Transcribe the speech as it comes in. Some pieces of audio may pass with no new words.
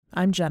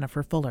I'm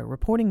Jennifer Fuller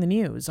reporting the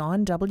news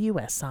on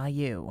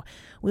WSIU.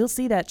 We'll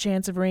see that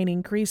chance of rain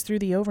increase through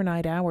the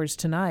overnight hours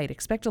tonight.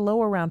 Expect a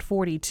low around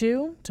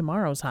 42,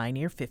 tomorrow's high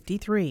near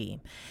 53.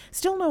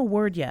 Still no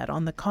word yet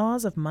on the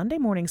cause of Monday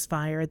morning's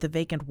fire at the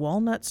vacant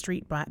Walnut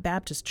Street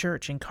Baptist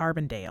Church in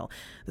Carbondale.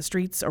 The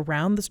streets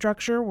around the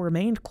structure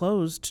remained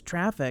closed to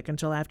traffic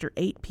until after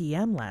 8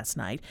 p.m. last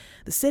night.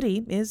 The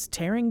city is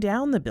tearing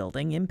down the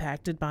building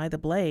impacted by the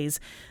blaze.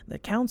 The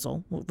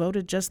council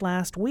voted just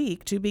last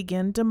week to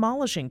begin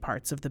demolishing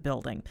parts of the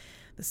building.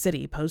 The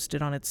city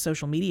posted on its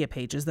social media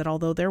pages that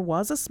although there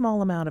was a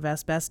small amount of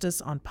asbestos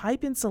on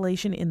pipe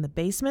insulation in the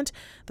basement,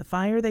 the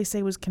fire, they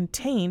say, was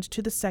contained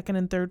to the second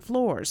and third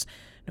floors.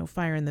 No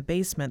fire in the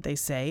basement, they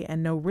say,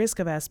 and no risk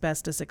of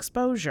asbestos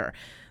exposure.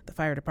 The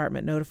fire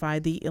department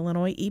notified the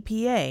Illinois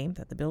EPA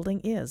that the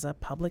building is a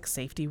public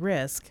safety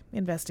risk.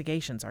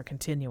 Investigations are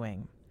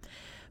continuing.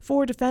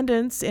 4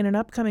 defendants in an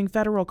upcoming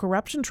federal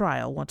corruption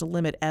trial want to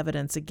limit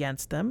evidence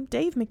against them.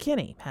 Dave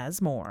McKinney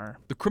has more.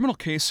 The criminal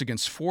case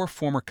against 4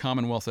 former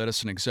Commonwealth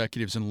Edison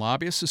executives and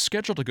lobbyists is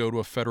scheduled to go to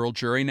a federal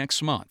jury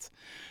next month.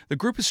 The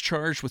group is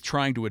charged with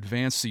trying to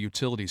advance the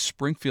utility's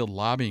Springfield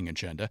lobbying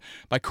agenda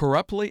by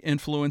corruptly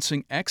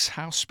influencing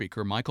ex-House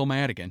Speaker Michael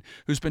Madigan,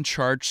 who's been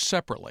charged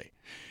separately.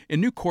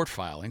 In new court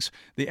filings,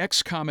 the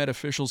ex-ComEd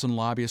officials and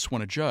lobbyists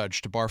want a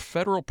judge to bar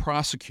federal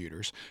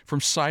prosecutors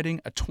from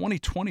citing a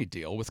 2020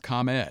 deal with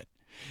ComEd.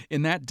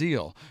 In that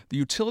deal, the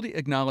utility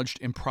acknowledged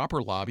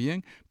improper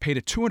lobbying, paid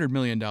a $200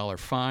 million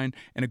fine,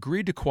 and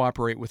agreed to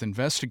cooperate with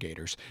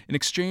investigators in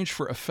exchange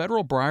for a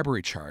federal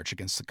bribery charge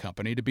against the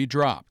company to be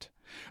dropped.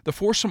 The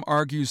foursome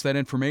argues that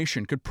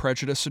information could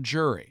prejudice a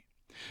jury.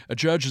 A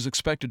judge is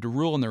expected to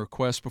rule on the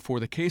request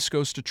before the case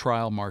goes to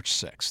trial March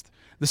 6th.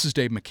 This is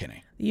Dave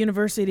McKinney. The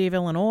University of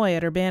Illinois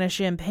at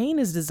Urbana-Champaign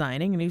is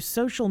designing a new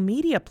social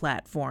media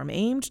platform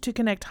aimed to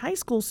connect high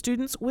school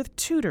students with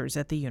tutors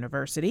at the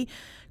university.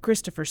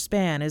 Christopher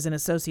Spann is an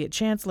associate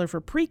chancellor for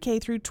pre-K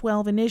through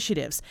 12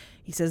 initiatives.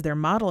 He says they're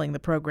modeling the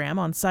program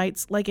on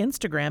sites like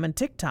Instagram and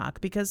TikTok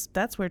because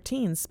that's where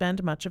teens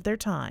spend much of their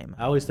time.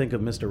 I always think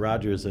of Mr.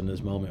 Rogers in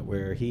this moment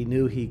where he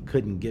knew he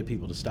couldn't get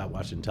people to stop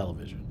watching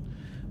television.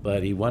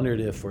 But he wondered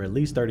if for at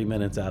least 30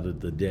 minutes out of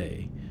the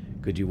day,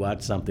 could you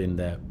watch something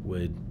that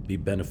would be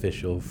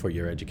beneficial for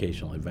your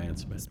educational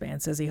advancement?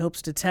 Spann says he hopes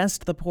to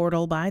test the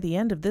portal by the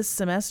end of this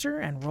semester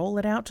and roll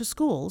it out to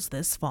schools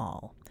this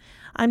fall.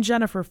 I'm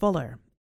Jennifer Fuller.